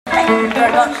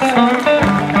very much.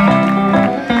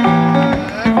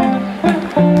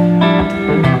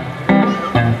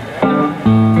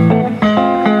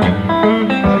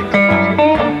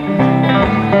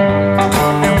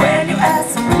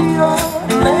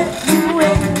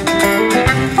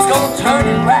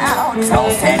 It's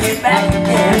gonna send you back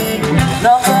again.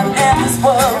 Nothing in this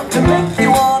world to make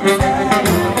you understand.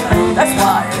 That's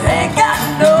why it ain't got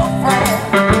no friend.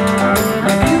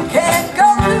 If you can't go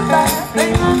through life,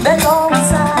 they go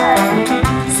inside.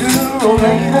 Sooner or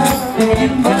later, you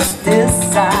must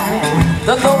decide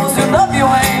that those who love you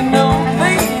ain't no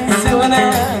means to an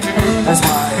end. That's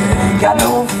why it ain't got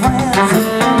no friends.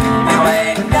 You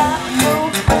ain't got no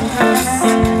friends.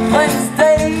 When it's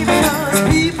dangerous,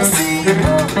 people see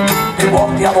you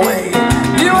walk the other way.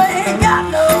 You ain't got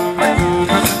no friends.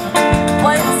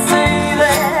 Plain to see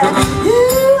that you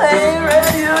ain't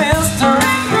read your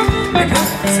history,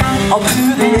 because all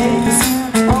through the ages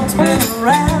folks been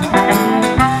around.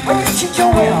 When you cheat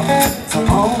your will, it's a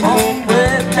long, long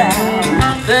way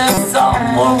down. There's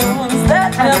some wounds that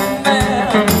never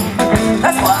mend.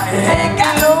 That's why you ain't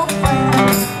got no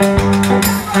friends.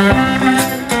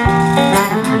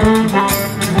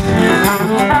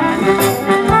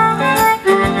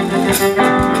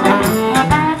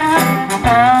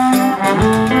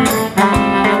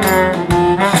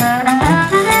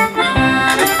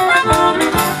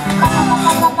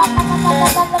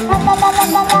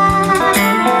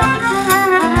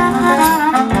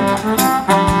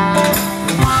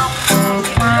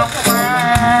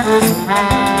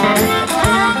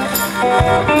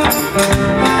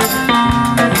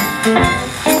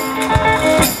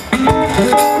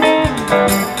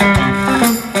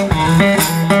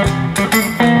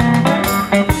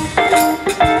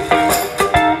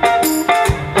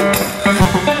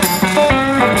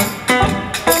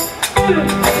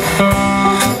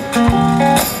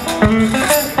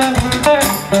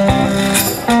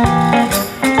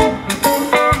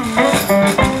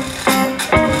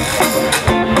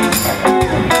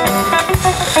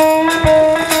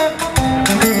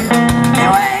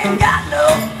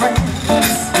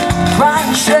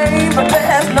 But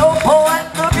there's no point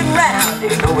looking round.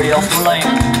 Ain't nobody else to blame.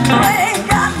 I ain't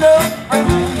got no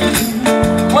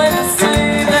friends. When I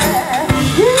say that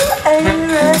you ain't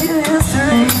read your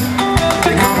history,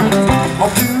 because all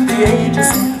through the ages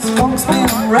since folks been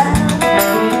around,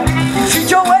 you treat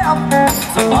your well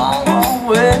so long.